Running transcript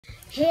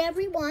Hey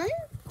everyone,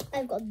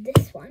 I've got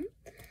this one,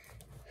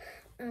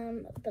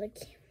 but I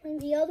can't find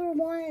the other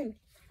one.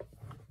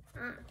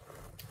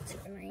 It's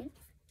annoying.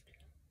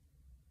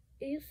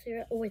 Are you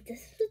serious? Oh wait, this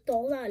is the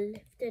doll that I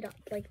lifted up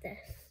like this.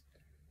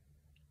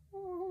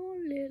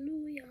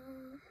 Hallelujah.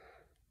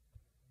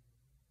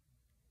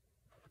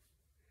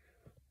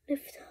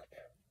 Lift up.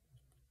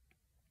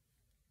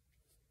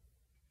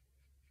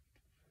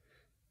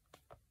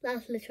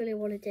 That's literally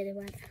what it did. It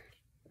went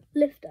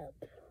lift up.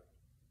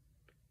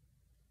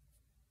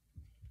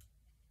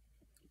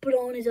 But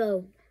on his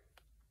own.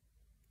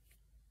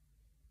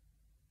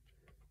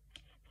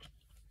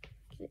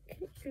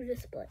 Through the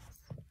splits.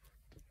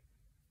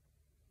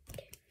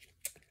 Okay.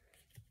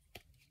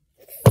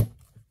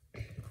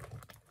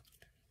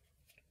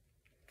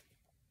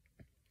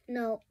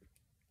 No,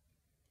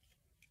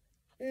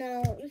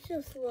 it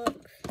just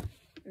looks.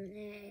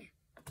 Nah.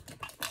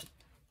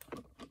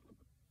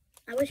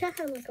 I wish I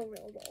had like a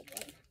real doll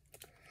one.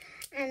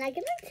 And I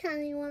gotta tell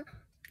you what,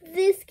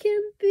 this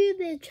can be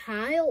the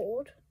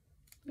child.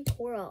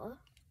 Cora.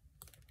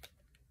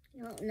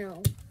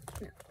 No.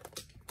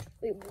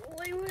 Wait,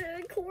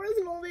 Cora's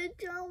an old age.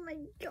 Oh my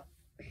god.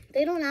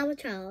 They don't have a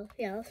child.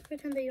 Yeah, let's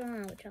pretend they don't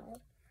have a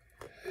child.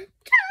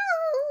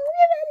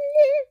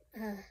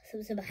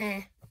 Some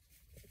hair.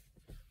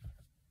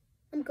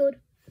 I'm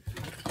good.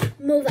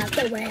 Move out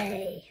the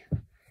way.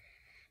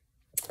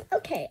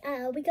 Okay,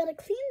 we gotta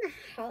clean the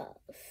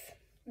house.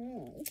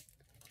 No,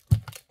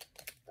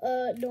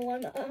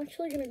 I'm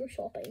actually gonna go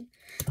shopping.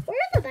 Where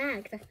are the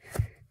bags?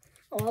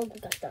 Oh, I'll go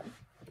get them.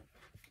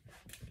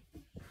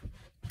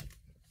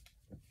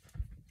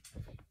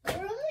 We're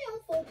only on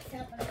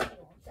 4% when I go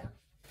on, so.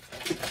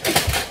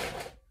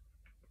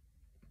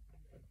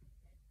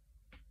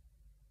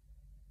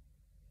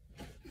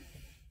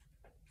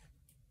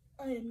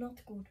 I am not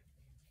good.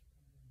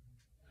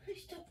 I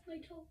stubbed my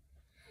toe.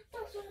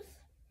 That was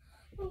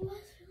the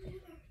worst feeling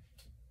ever.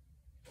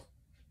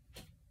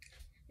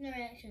 No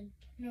reaction.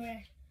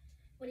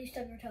 What do you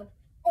stub your toe?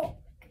 Oh!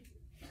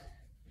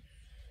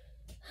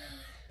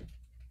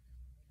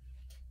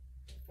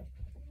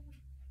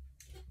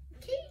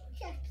 Okay,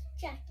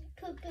 Jackie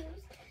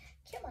Poo-Poos.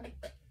 Come on.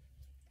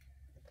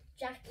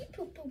 Jackie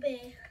Poo-Poo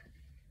Bear.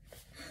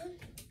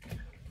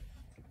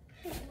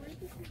 Hey, why did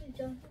you say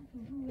Jackie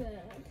Poo-Poo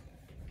Bear?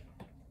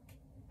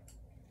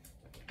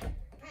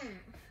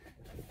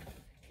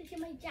 Because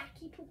you're my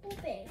Jackie Poo-Poo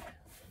Bear.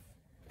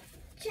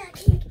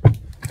 Jackie!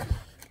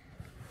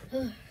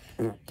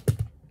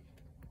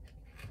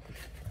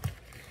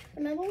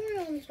 Remember when we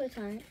were on this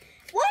time?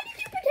 Why did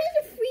you pretend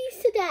to freeze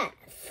to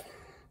death?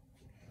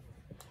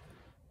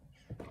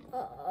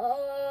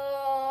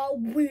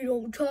 We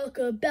don't talk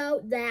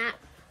about that.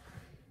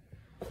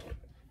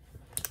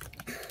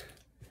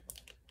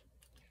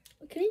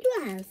 Can you do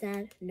a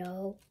handstand?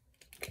 No.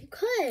 You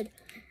could.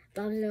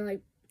 But I was in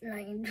like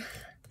 9.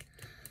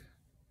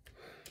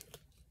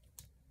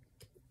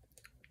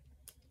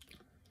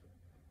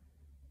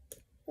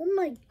 Oh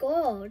my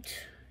god.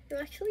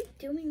 You're actually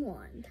doing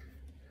one.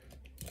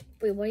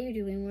 Wait, what are you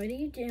doing? What are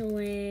you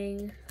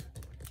doing?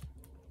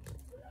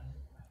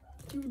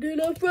 You did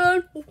a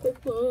friend.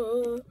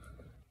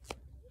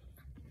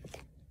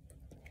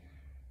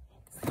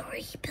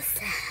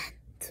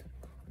 3%.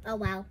 Oh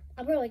wow.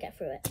 I'll probably get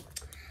through it.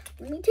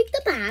 Let me take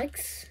the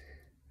bags.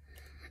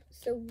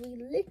 So we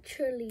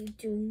literally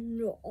do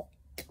not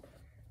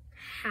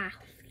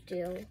have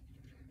to.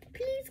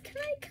 Please, can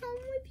I come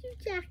with you,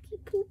 Jackie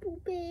Poo-Poo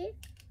Bear?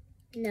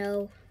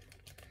 No.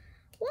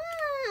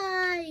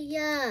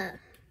 Why?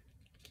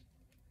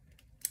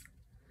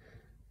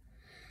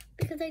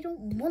 Because I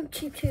don't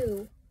want you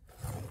to.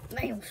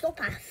 Man, stop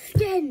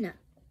asking.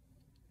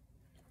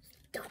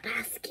 Stop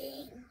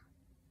asking.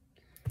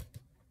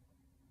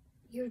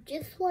 You're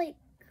just like,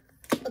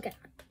 okay.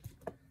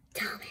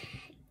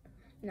 Tommy.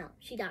 No,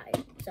 she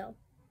died, so.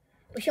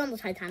 Was she on the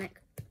Titanic?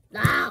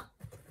 No.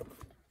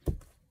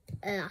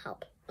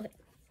 Help. Okay.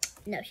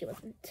 No, she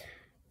wasn't.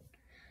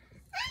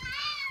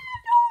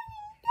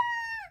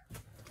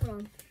 Come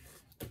on.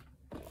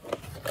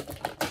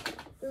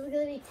 This is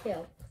gonna be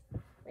 2.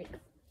 Like,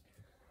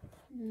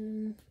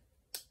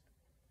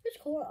 where's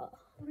Cora?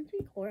 I want to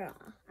be Cora.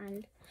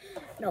 And,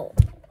 no,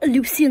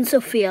 Lucy and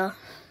Sophia.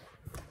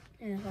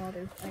 And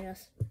Harden, I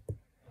guess.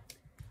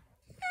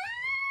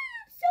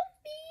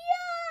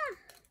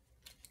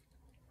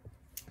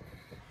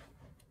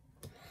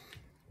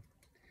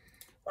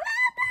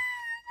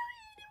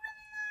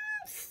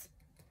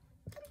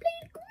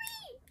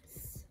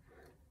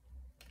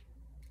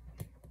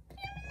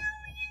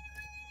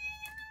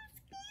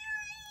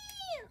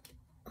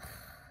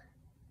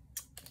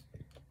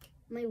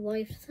 My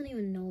wife doesn't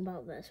even know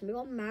about this. We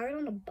got married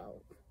on a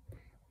boat.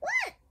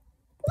 What?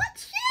 What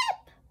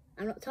ship?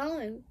 I'm not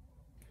telling.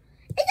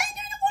 Is that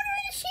under the water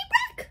in a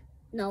shipwreck?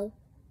 No.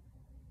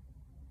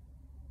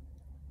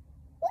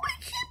 What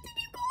ship did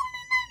you go on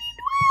in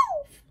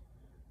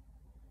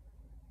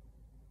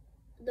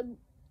 1912?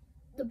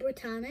 The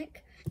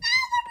Britannic. No,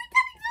 the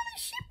Britannic's not a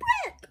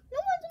shipwreck. No,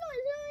 it's not.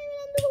 It's not even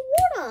under the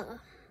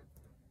water.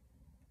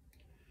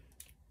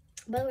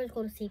 By the way, it's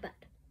called a seabed.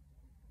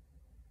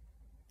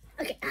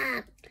 Okay,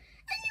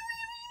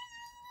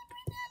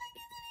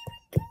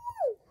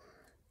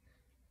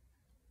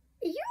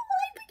 Is your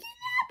wife a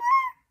kidnapper?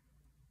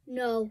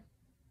 No.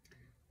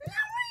 How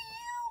are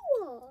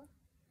you?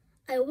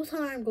 I always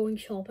thought I'm going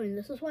shopping.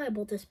 This is why I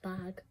bought this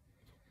bag.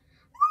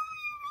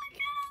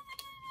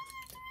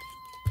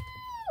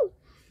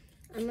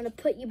 I'm gonna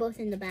put you both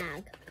in the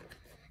bag.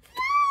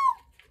 No!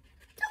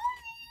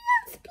 Don't eat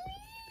us,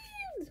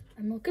 please!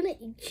 I'm not gonna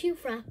eat you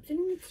for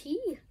afternoon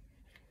tea.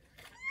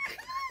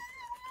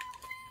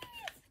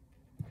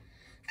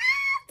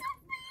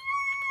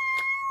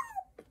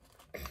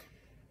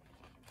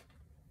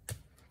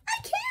 I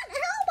can't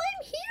help!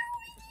 I'm here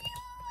with you!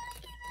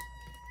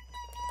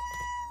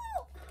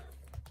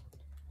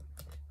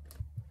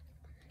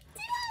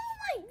 Did I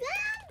like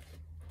that?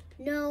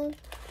 No.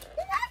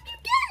 Then how'd you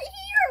get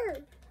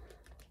here?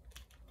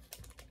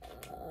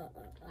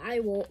 I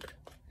walked.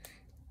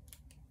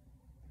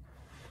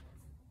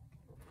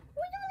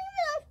 We don't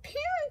even have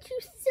parents, you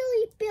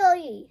silly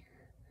Billy.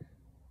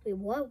 Wait,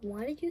 what?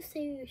 Why did you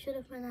say you should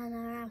have went out of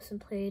our house and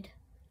played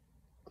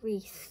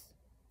Grease?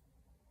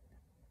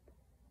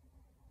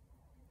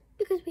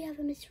 Because we have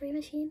a mystery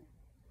machine.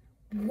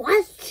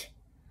 What?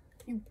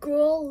 You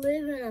girl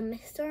live in a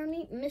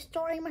mystery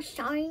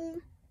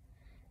machine?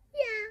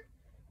 Yeah.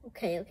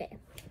 Okay.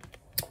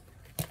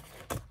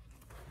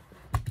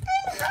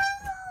 I'm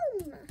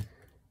home.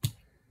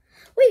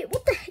 Wait,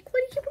 what the heck?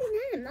 What did you put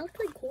in? That looks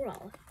like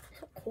coral.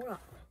 It's not coral.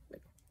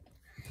 Wait,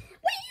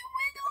 you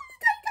went on the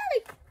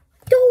Titanic.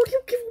 Don't you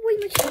give away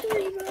my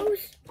story,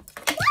 Rose.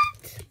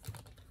 What?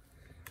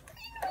 I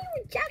didn't know you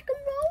were Jack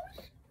and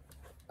Rose.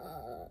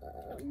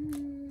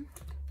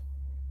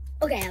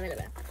 Okay, I'm in a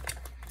bit.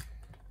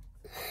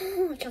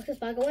 Chuck this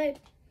bag away.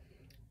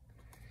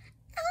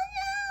 Oh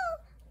no!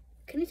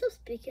 Can you stop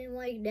speaking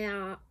like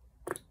that?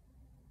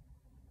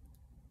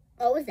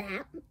 What was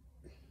that?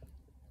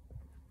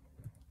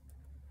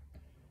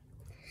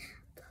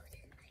 Rose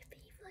is my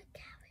favorite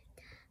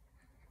character.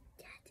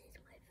 That is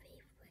my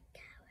favorite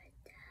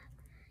character.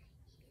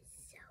 He is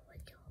so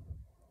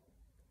adorable.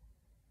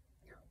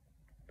 No,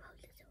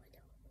 Rose is so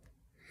adorable.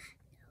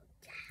 No,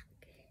 Jack.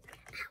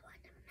 I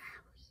want to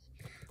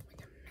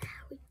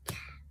marry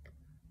Jack.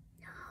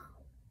 No,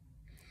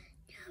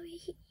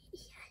 he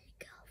has a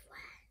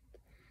girlfriend.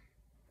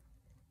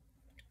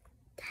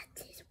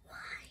 That's his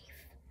wife.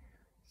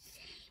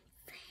 Same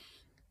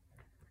thing.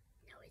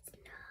 No, it's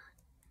not.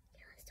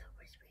 Kayla, stop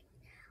whispering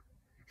now.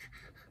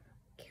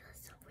 Kayla,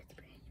 stop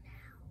whispering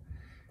now.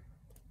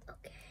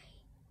 Okay.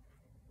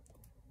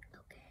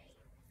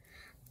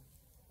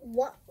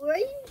 What were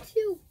you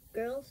two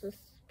girls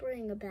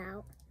whispering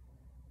about?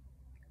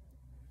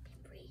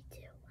 Three,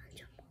 two, one,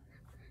 jump on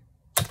them.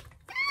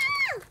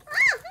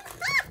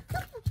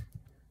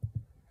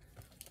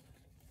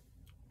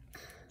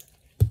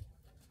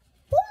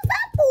 What was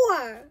that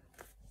for?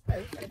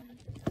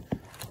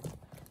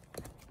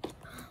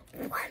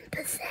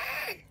 1%.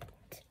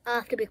 I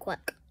have to be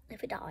quick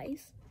if it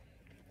dies.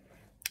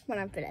 When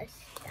I'm finished.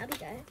 That'll be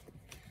good.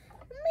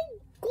 Oh my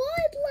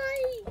god,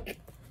 like.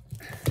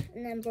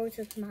 And then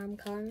Rose's mom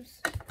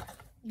comes.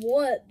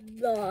 What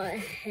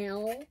the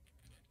hell?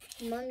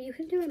 Mom, you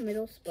can do a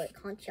middle split,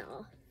 can't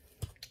ya?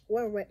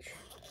 We're rich.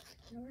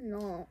 No, we're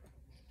not.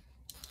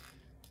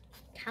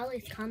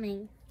 Callie's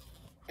coming.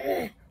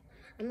 Ugh.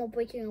 I'm not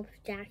breaking up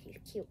with Jack. He's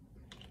cute.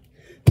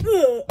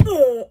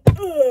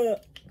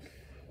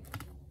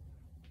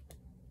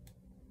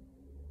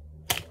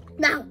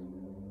 Now,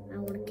 I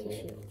want to kiss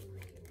you.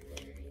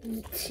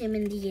 Eat him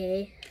in the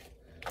air.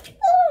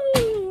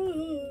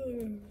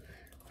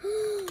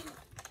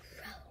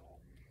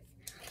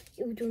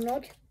 You do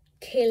not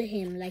kill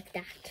him like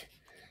that.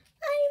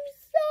 I'm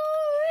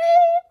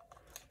sorry.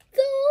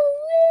 Don't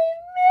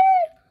leave me.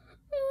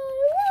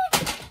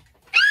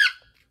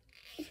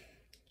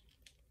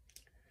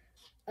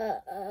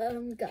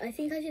 I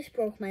think I just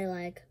broke my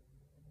leg.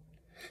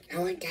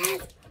 No, I'm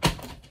dead.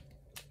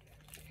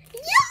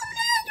 You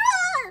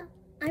murderer!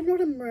 I'm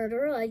not a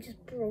murderer. I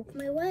just broke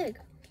my leg.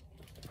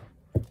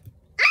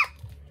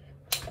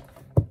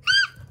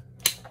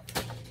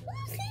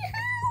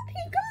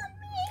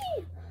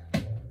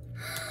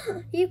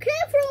 You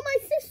can't throw my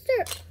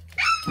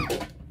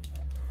sister!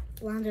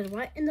 Landed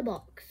right in the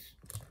box.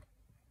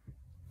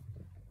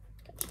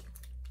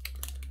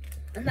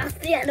 And that's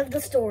the end of the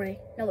story.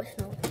 No, it's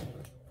not.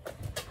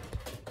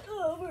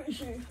 Oh, where is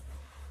she?